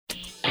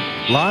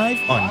live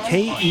on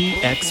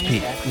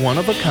KEXP,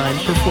 one-of-a-kind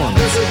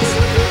performances.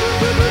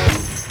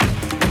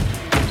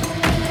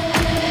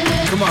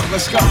 Come on,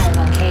 let's go.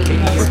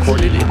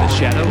 Recorded in the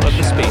shadow of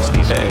the Space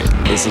Needle. Hey,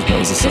 this is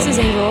Moses. This is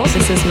April.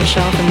 This is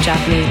Michelle from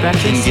Japanese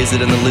Breakfast. King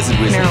Gizzard and the Lizard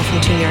Wizard. Meryl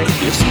from Teen Yards.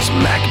 This is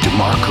Mac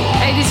DeMarco.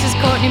 Hey, this is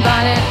Courtney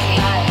Bonnet.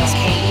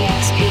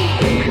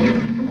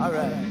 All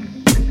right.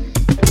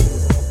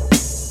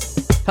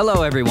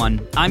 Hello,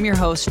 everyone. I'm your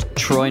host,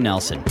 Troy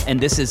Nelson,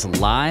 and this is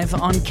Live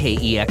on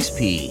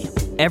KEXP.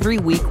 Every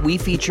week, we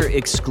feature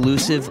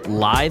exclusive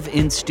live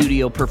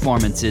in-studio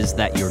performances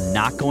that you're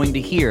not going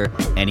to hear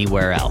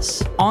anywhere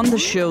else. On the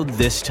show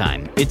this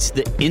time, it's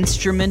the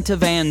instrument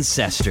of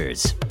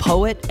ancestors,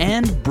 poet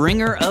and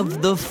bringer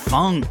of the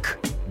funk,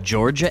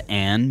 Georgia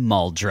Ann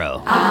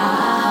Muldrow.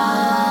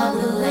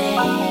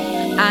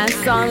 I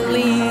saw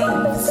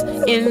leaves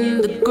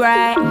in the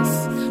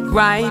grass,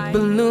 bright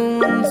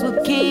balloons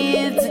with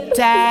kids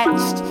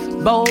attached,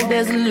 bold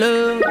as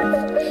love,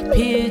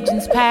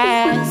 pigeons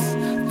pass,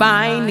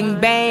 finding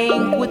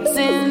banquets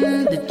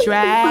in the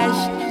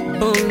trash,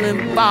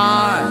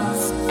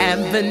 boulevards,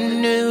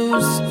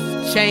 avenues,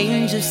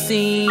 change of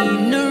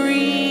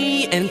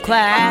scenery and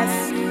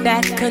class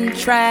that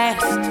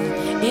contrast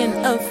in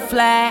a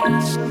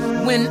flash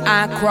when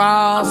I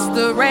cross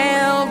the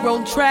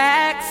railroad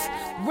tracks.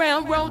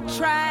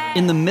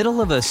 In the middle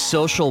of a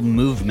social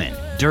movement,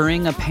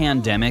 during a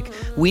pandemic,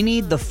 we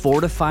need the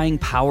fortifying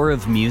power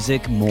of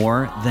music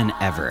more than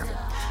ever.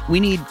 We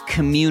need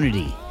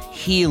community,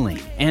 healing,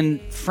 and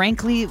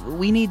frankly,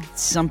 we need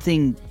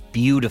something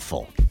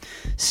beautiful.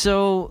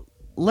 So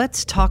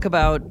let's talk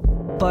about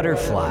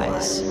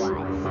butterflies.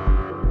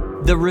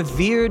 The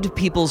revered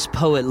People's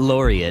Poet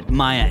Laureate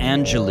Maya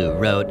Angelou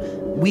wrote,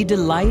 "We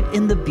delight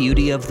in the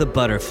beauty of the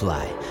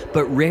butterfly,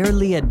 but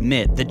rarely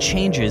admit the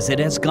changes it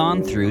has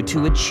gone through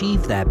to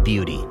achieve that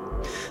beauty."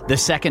 The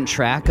second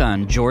track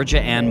on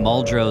Georgia Ann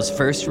Muldrow's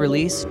first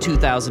release,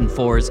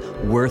 2004's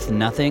Worth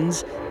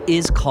Nothings,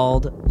 is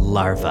called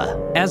Larva.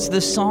 As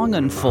the song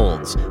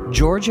unfolds,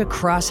 Georgia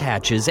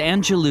crosshatches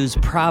Angelou's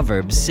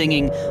proverb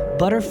singing,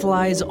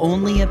 "Butterflies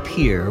only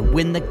appear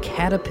when the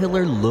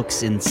caterpillar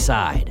looks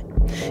inside."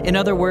 In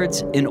other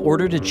words, in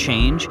order to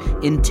change,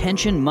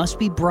 intention must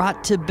be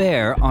brought to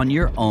bear on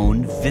your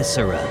own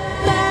viscera.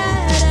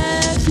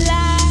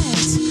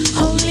 Butterflies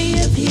only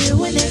appear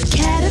when the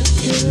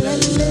caterpillar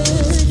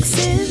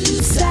looks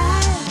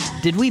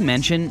inside. Did we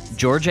mention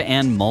Georgia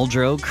Ann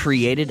Muldrow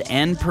created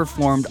and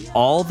performed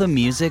all the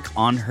music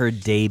on her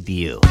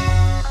debut?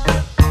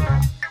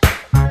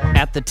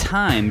 At the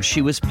time,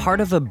 she was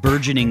part of a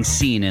burgeoning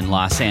scene in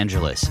Los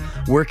Angeles,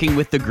 working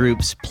with the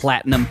groups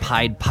Platinum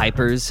Pied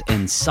Pipers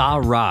and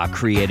Sa Ra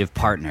Creative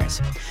Partners.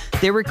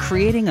 They were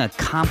creating a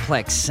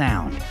complex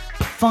sound,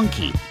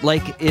 funky,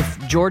 like if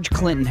George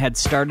Clinton had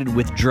started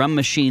with drum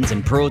machines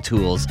and Pro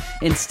Tools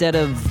instead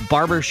of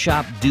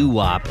barbershop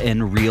doo-wop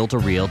and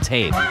reel-to-reel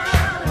tape.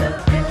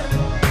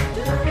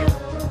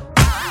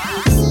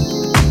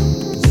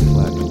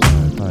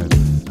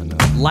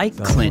 Like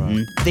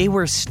Clinton, they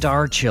were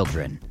star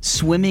children,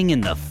 swimming in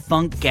the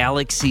funk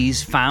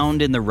galaxies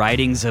found in the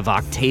writings of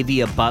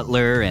Octavia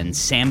Butler and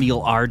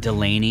Samuel R.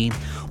 Delany,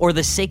 or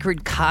the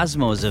sacred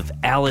cosmos of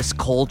Alice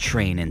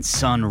Coltrane and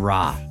Sun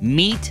Ra.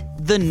 Meet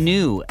the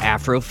new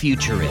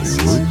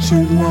Afrofuturists. Would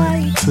you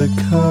like to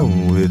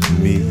come with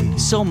me?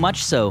 So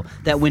much so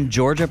that when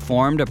Georgia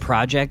formed a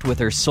project with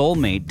her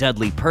soulmate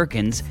Dudley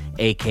Perkins,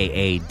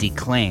 aka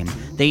Declaim,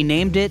 they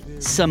named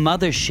it Some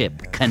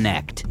Mothership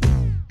Connect.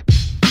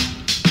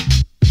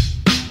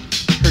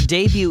 Her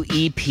debut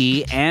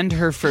EP and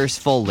her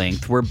first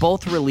full-length were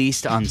both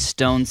released on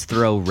Stone's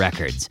Throw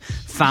Records,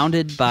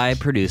 founded by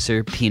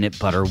producer Peanut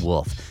Butter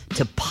Wolf,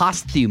 to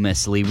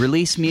posthumously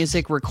release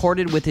music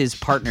recorded with his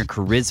partner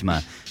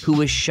Charisma, who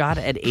was shot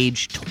at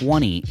age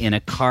 20 in a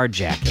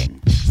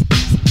carjacking.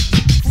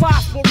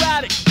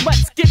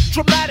 Let's get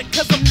dramatic,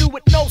 'cause I'm new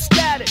with no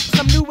static.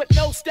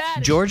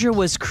 Georgia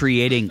was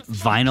creating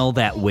vinyl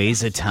that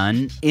weighs a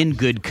ton in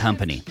good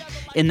company.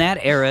 In that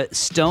era,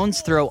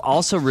 Stone's Throw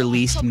also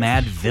released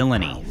Mad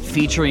Villainy,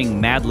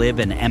 featuring Madlib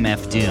and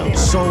MF Doom.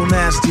 So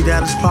nasty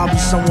that it's probably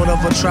somewhat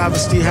of a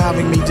travesty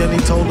having me. Then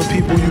he told the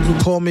people you can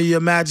call me your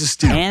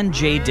majesty. And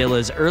Jay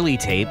Dilla's early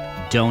tape,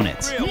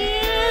 Donuts. You're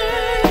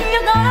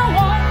gonna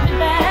want me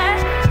back.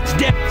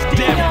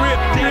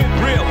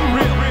 Real.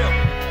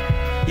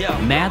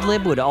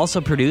 Madlib would also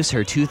produce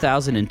her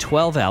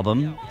 2012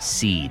 album,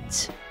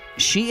 Seeds.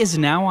 She is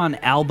now on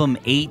album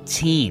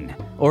 18,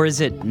 or is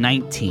it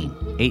 19?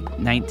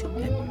 19.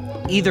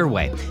 Either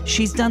way,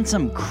 she's done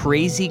some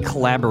crazy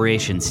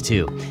collaborations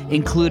too,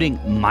 including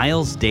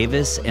Miles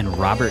Davis and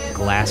Robert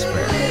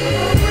Glasper.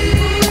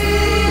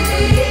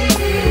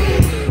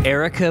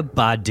 Erykah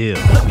Badu.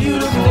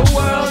 Beautiful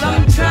world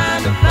I'm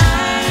trying to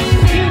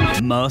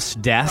find. Mos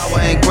Def.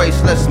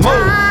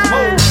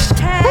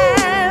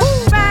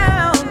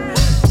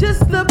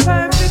 Just the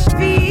perfect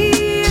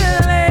feeling.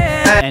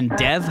 And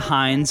Dev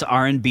Hynes'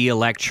 R&B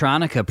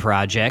electronica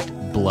project,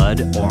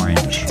 Blood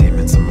Orange.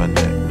 Demons in my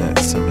neck,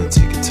 so I'ma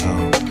take it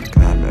toe.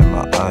 Got me in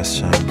my eyes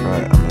shine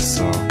bright, I'm a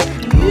soul.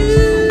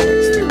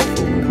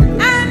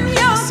 and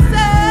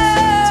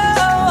yourself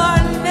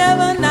are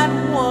never not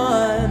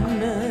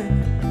one.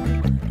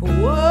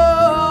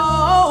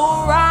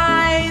 Whoa,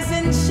 rise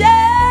and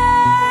shine.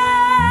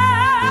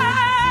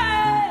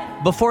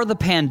 Before the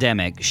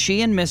pandemic,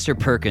 she and Mr.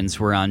 Perkins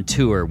were on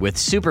tour with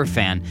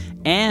superfan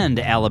and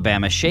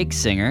Alabama Shake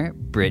singer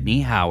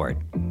Brittany Howard.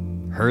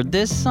 Heard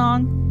this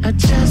song? I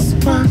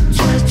just want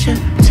Georgia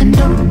to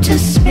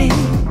notice me.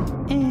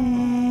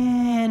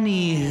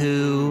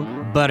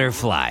 Anywho,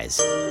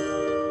 butterflies.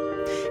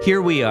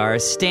 Here we are,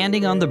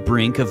 standing on the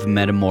brink of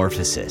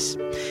metamorphosis.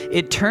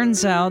 It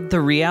turns out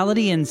the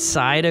reality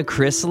inside a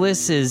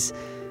chrysalis is,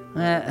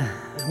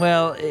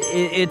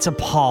 it's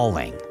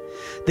appalling.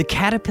 The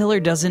caterpillar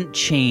doesn't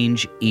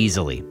change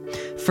easily.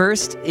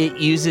 First, it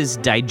uses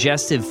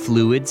digestive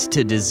fluids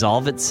to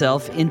dissolve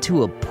itself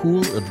into a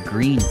pool of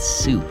green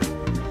soup.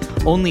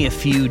 Only a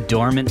few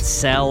dormant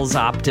cells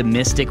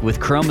optimistic with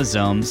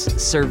chromosomes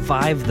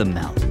survive the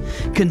melt,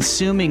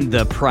 consuming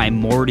the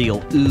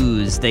primordial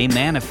ooze they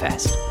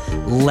manifest.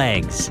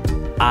 Legs,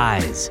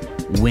 eyes,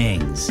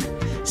 wings.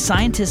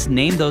 Scientists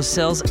name those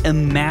cells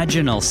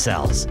imaginal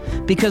cells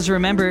because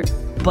remember,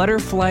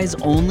 butterflies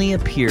only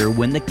appear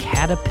when the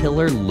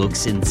caterpillar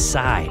looks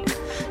inside.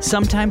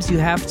 Sometimes you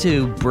have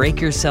to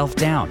break yourself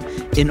down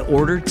in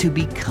order to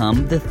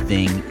become the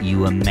thing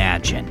you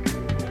imagine.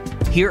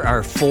 Here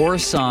are 4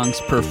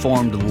 songs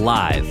performed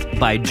live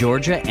by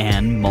Georgia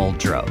Ann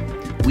Muldrow.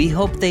 We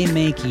hope they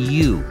make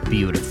you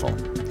beautiful.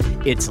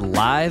 It's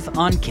live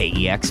on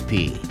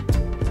KEXP.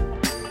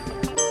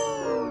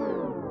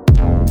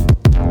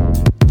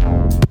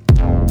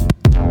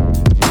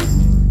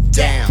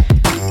 Down,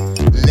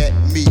 let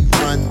me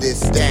run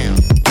this down.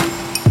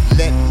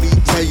 Let me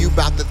tell you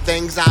about the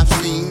things I've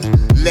seen.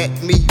 Let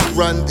me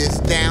run this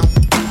down.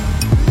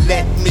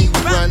 Let me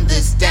run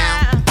this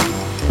down.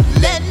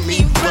 Let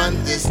me run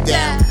this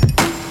down.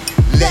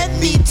 Let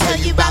me tell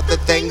you about the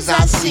things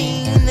I've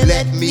seen.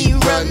 Let me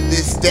run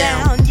this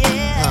down.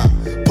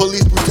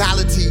 Police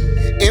brutality,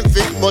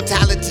 infant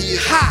mortality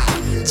is high.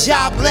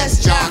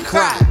 Jobless, job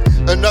cry.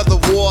 Another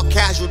war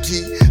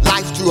casualty.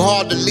 Life's too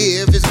hard to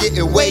live. It's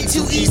getting way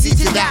too easy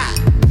to die.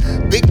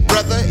 Big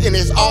brother in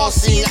his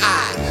all-seeing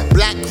eye.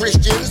 Black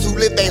Christians who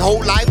live their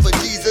whole life for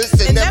Jesus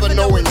and never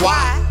knowing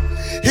why.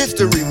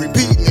 History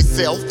repeating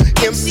itself.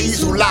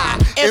 MCs who lie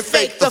and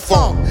fake the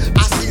funk.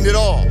 I seen it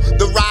all.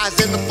 The rise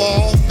and the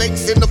fall.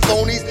 Fakes and the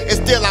phonies. And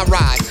still I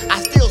rise.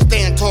 I still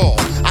stand tall.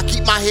 I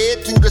keep my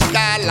head to the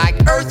sky like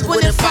earth,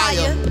 wind, and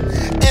fire.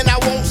 And I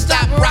won't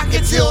stop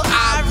rocking till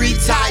I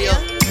retire.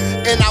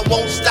 And I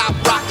won't stop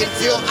rocking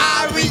till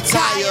I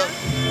retire.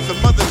 Some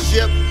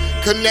mothership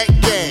connect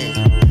gang.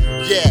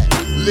 Yeah,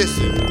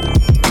 listen.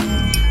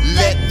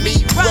 Let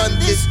me run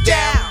this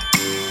down.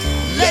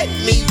 Let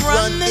me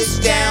run this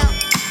down.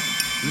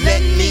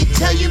 Let me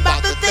tell you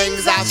about the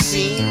things I've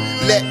seen.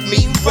 Let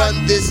me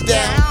run this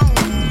down.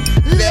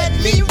 Let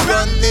me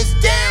run this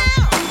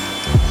down.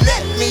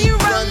 Let me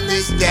run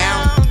this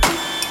down.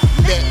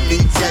 Let me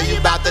tell you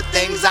about the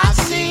things I've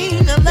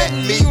seen. Let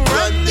me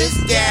run this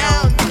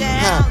down.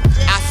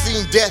 I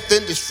seen death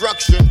and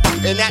destruction,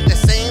 and at the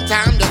same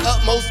time the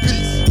utmost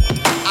peace.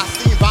 I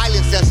seen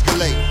violence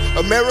escalate,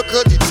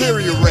 America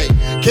deteriorate.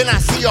 Can I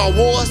see our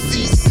wars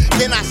cease?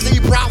 Can I see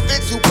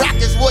prophets who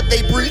practice what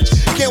they preach?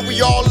 Can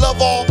we all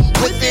love all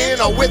within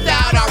or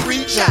without our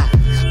reach?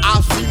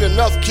 I've seen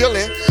enough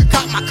killing,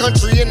 caught my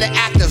country in the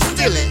act of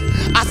stealing.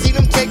 I seen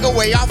them take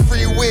away our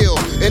free will,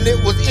 and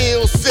it was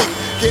ill sick.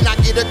 Can I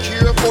get a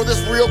cure for this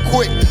real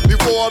quick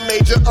before a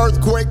major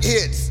earthquake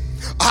hits?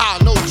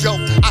 No joke,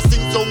 I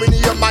seen so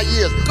many of my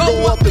years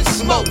go up in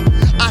smoke.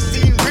 I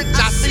seen rich,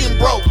 I seen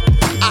broke,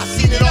 I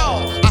seen it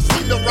all. I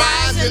seen the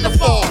rise and the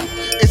fall,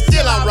 and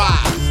still I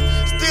rise,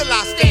 still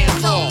I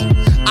stand tall.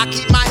 I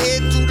keep my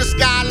head to the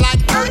sky like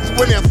earth,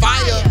 wind, and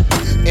fire.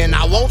 And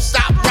I won't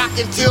stop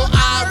rocking till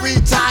I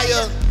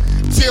retire,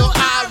 till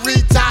I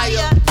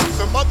retire.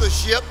 Some other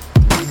ship,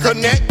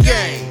 connect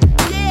gang.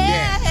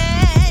 Yeah.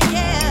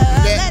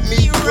 Let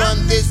me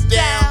run this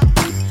down.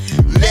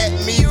 Let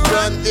me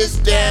run this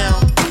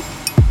down.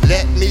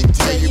 Let me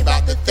tell you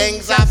about the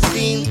things I've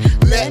seen.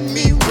 Let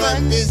me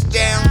run this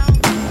down.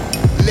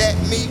 Let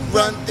me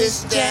run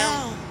this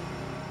down.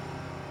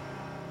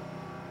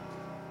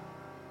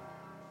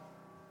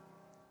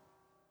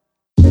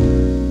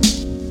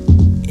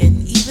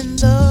 And even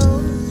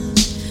though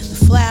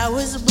the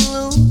flowers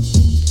bloom,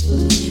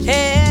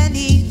 and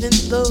even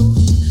though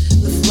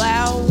the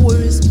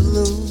flowers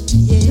bloom,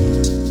 yeah,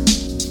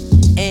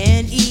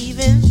 and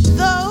even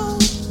though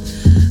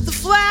the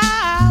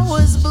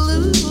flowers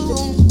bloom,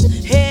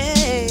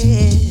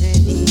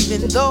 and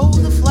even though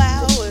the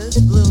flowers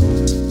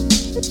bloom,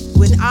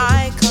 when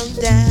I come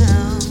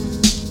down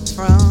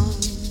from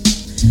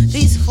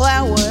these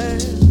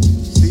flowers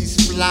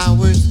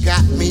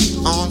got me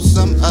on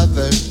some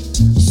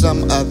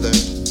other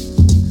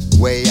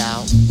way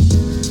out,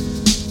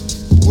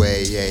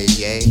 way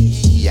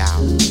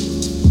out,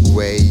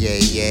 way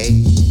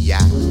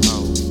out.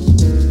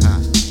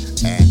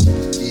 And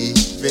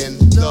even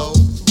though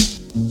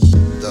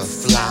the the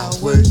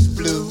flowers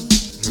bloom.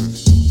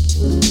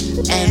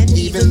 And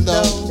even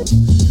though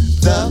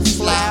the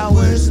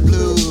flowers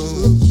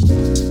bloom,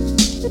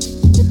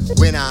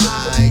 when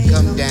I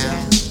come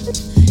down,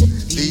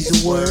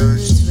 these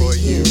words for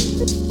you,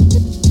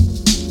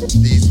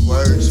 these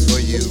words for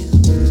you.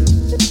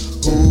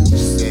 Who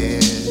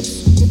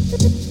says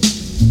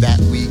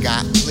that we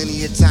got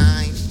plenty of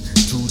time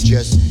to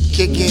just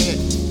kick it?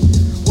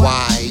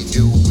 Why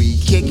do we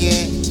kick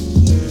it?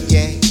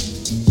 Yeah,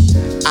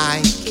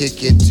 I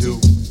kick it too.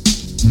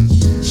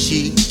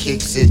 She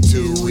kicks it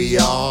too. We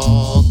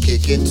all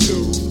kick it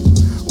too.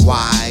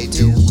 Why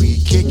do we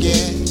kick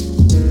it?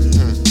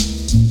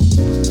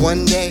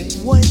 One day,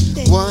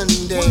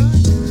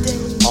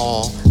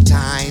 all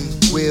time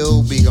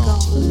will be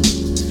gone.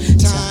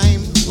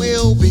 Time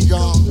will be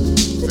gone.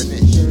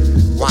 Finish.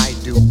 Why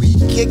do we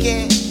kick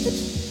it?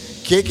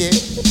 Kick it.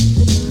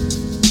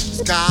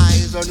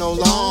 Skies are no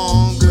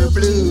longer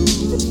blue.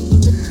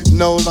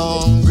 No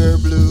longer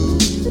blue.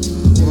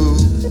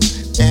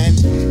 And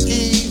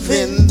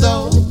even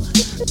though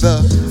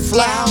the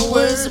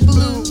flowers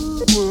bloom,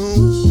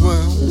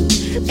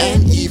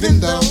 and even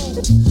though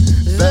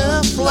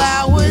the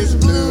flowers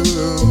bloom,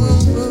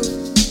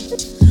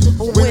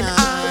 when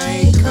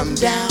I come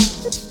down,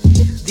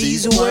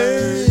 these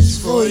words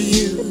for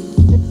you,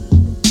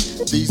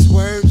 these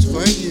words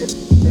for you,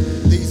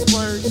 these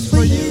words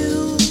for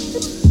you,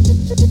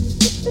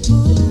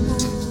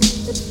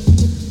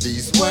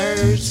 these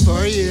words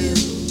for you,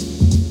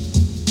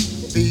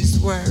 these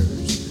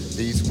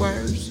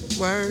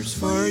words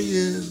for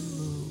you.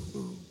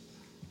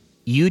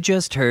 You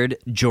just heard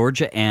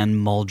Georgia Ann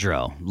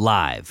Muldrow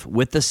live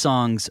with the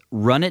songs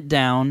Run It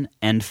Down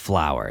and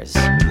Flowers.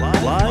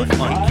 Live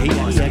on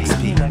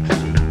KEXP.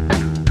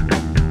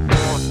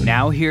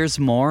 Now here's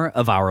more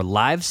of our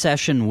live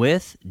session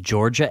with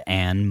Georgia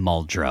Ann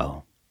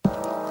Muldrow.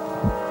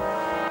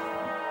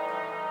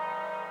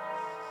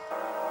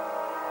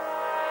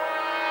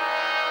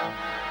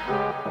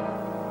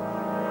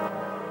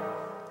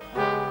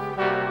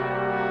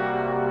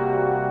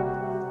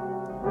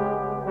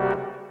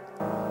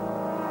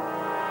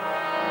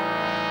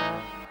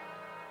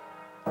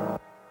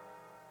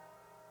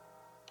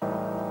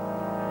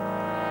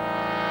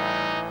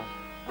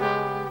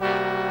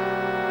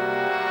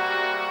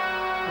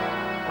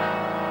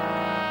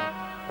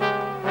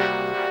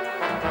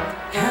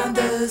 How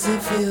does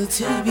it feel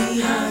to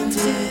be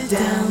hunted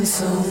down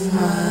so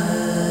much?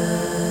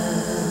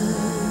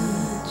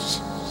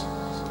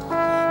 I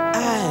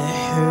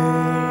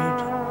heard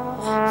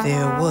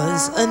there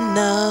was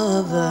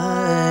another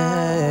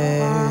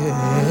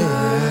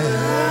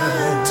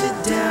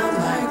hunted down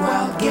like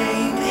wild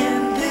game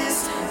in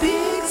this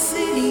big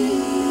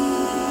city.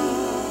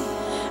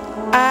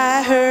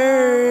 I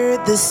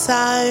heard the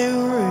sirens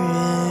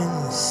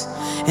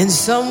and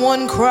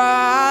someone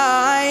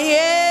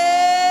crying.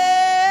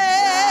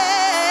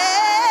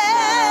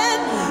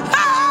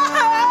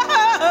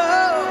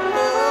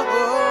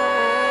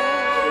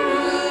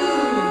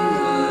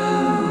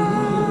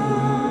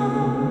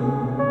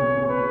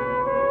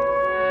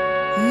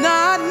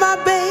 Not my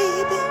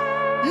baby,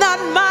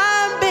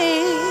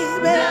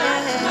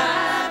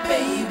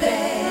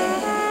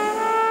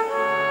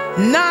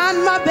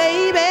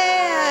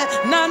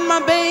 not my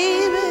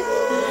baby.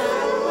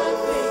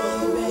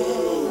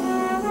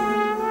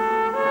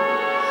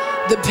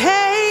 The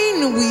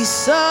pain we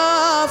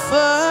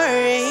suffer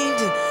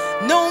ain't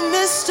no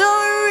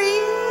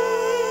mystery.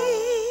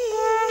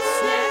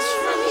 Snatched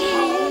from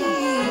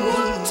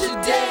home to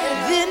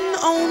death. Then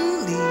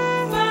only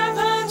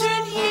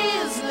 500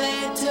 years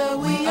later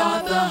we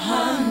are the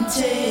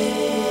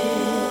hunted.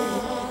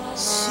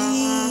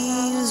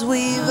 Seems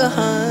we the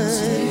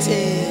hunted.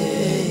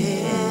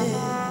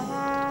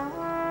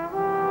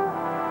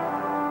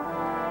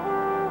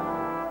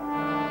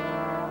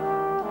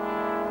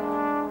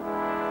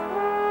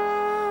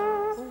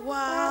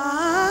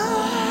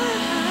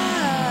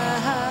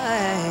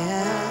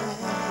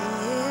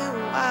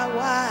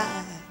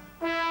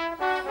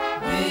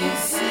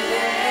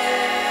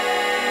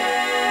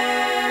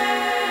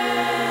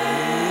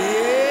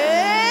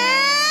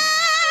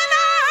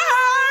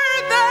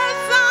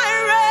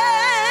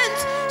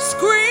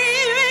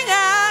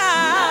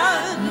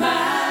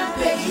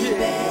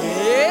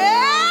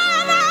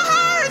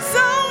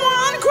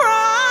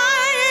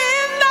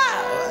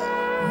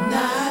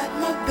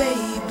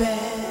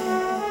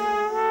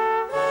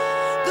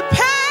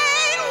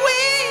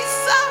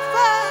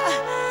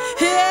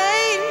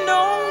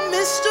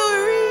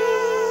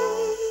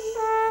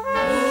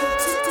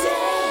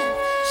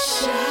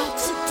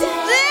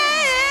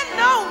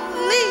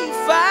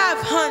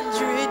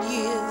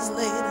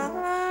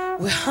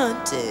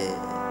 Hunted.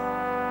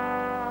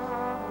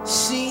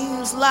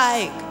 Seems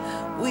like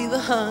we the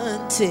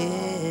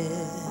hunted.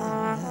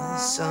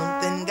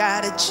 Something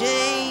gotta change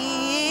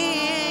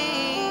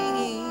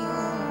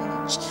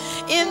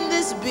in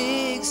this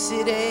big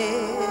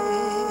city.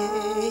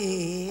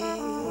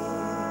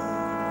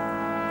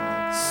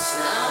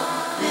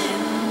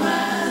 Something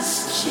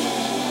must change.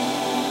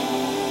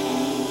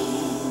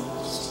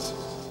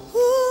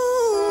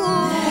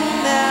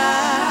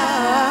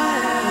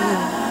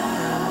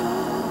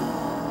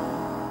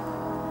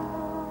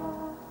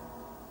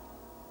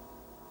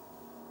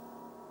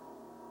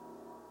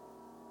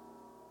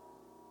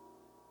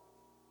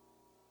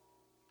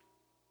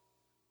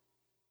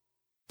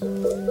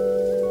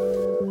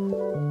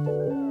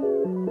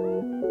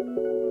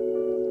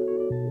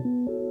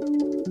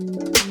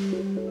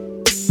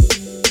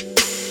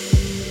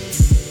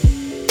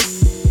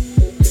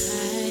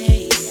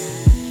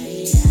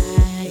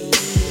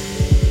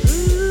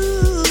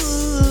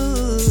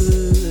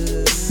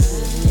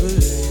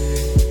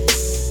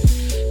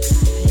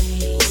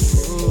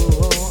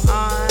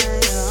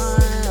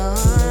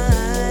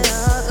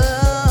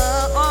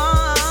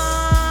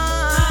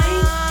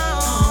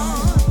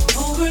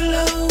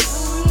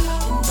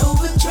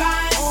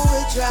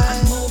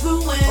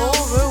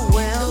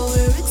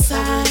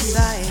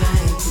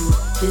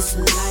 This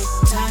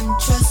lifetime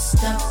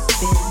trust up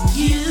in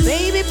you.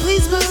 Baby,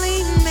 please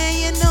believe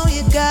me, you know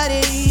you got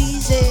it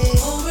easy.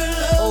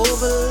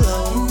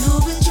 Overload, and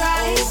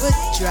overdrive.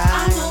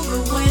 I'm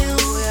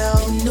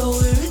overwhelmed and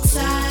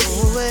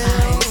overexcited.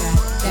 I got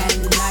that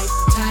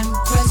lifetime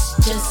crush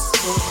just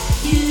for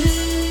you.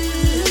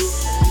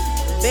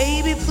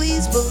 Baby,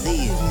 please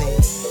believe me.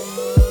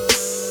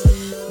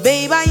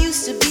 Babe, I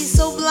used to be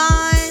so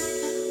blind,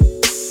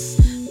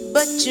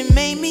 but you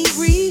made me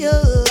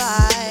realize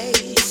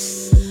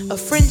a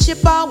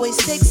friendship always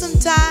takes some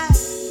time,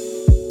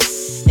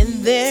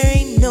 and there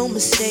ain't no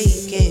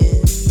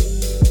mistaking.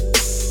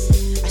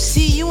 I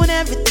see you in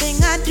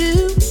everything I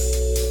do,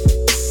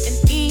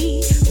 and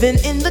even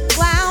in the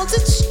clouds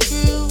it's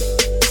true.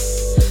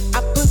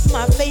 I put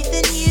my faith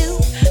in you,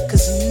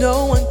 'cause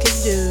no one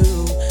can do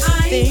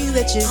the thing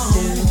that you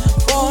do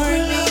for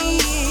me.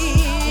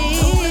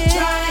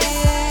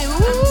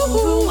 I'm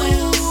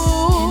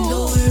overwhelmed and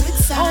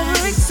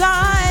overexcited.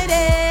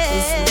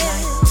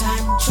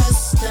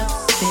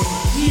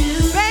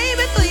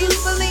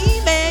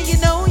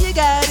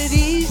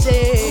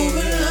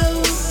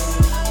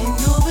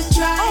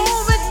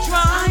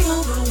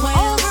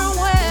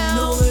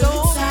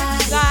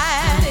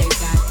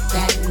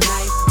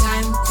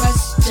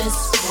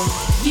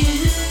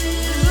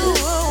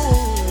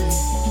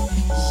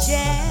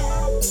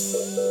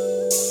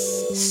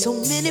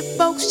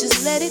 Folks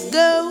just let it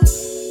go,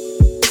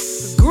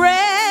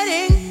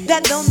 regretting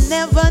that they'll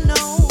never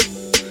know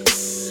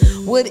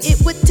what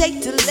it would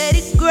take to let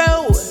it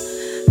grow.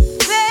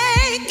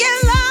 Thinking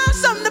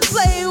love's something to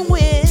play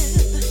with.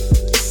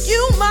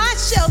 You my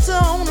shelter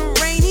on a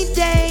rainy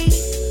day.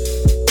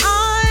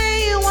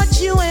 I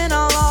want you and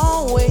I'll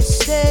always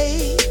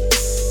stay,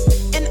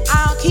 and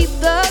I'll keep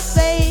the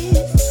faith.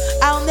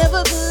 I'll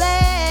never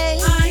play.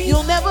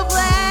 You'll never play.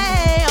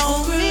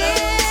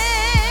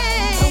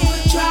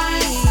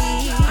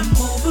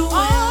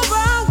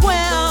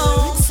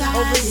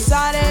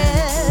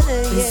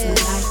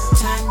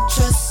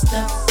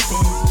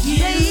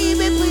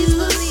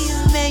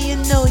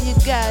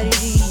 Got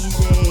it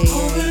easy.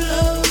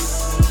 Overload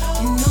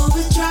and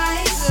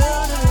overdrive.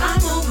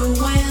 I'm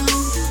overwhelmed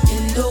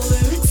and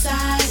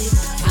overexcited.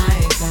 I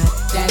got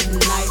that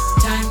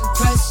lifetime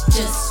crush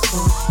just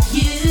for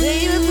you.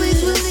 Baby,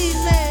 please believe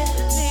me.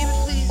 Baby,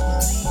 please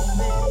believe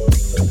me.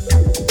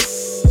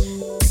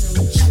 So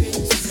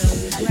true, so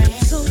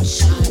grand, so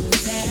true. I'm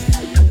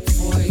there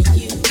for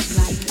you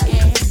like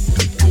air.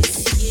 It's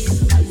you.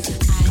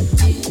 I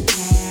do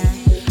care. I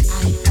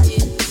do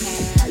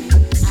care.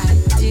 I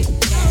do care.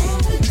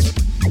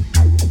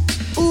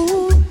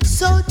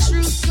 So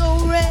true, so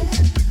rare.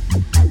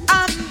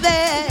 I'm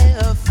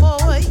there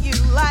for you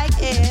like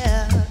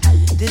air.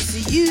 This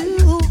is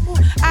you.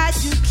 I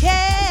do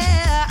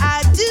care.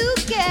 I do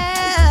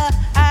care.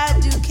 I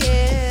do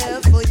care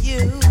for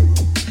you.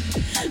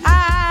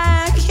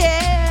 I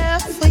care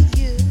for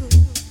you.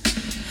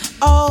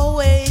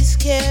 Always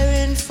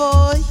caring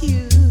for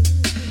you.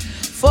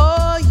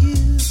 For you.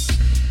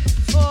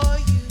 For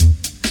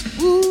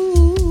you.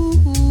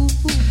 Ooh.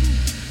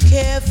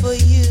 Care for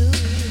you.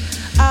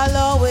 I'll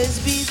always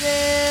be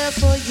there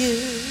for you.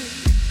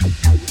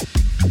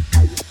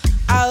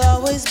 I'll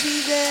always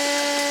be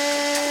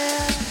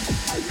there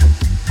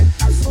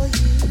for you.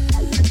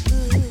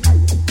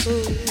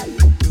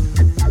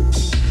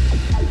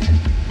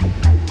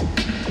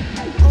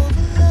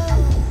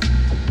 Overload,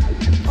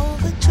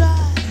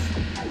 overdrive.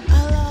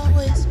 I'll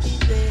always be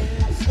there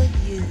for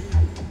you.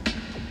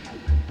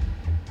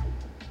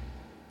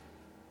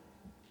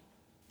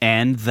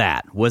 And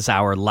that was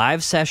our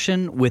live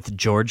session with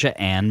Georgia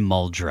Ann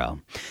Muldrow.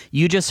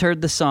 You just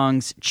heard the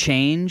songs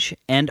Change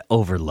and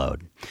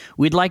Overload.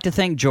 We'd like to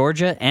thank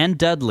Georgia and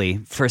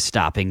Dudley for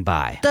stopping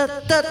by.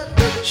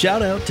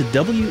 Shout out to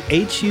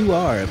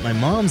WHUR at my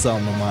mom's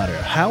alma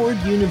mater, Howard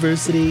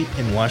University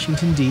in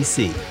Washington,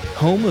 D.C.,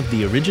 home of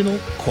the original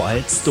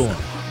Quiet Storm,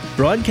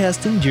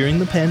 broadcasting during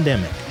the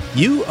pandemic.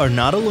 You are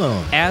not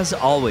alone. As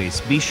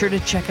always, be sure to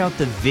check out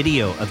the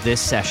video of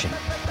this session.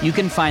 You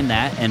can find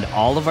that and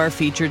all of our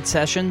featured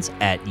sessions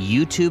at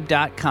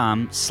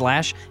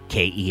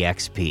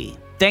youtube.com/KEXP.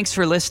 Thanks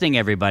for listening,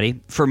 everybody.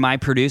 For my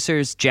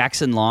producers,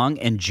 Jackson Long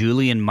and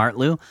Julian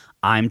Martlew,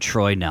 I'm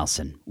Troy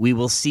Nelson. We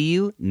will see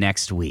you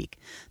next week.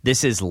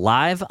 This is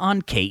Live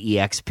on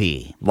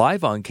KEXP.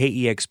 Live on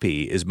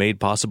KEXP is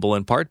made possible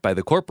in part by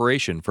the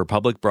Corporation for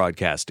Public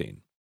Broadcasting.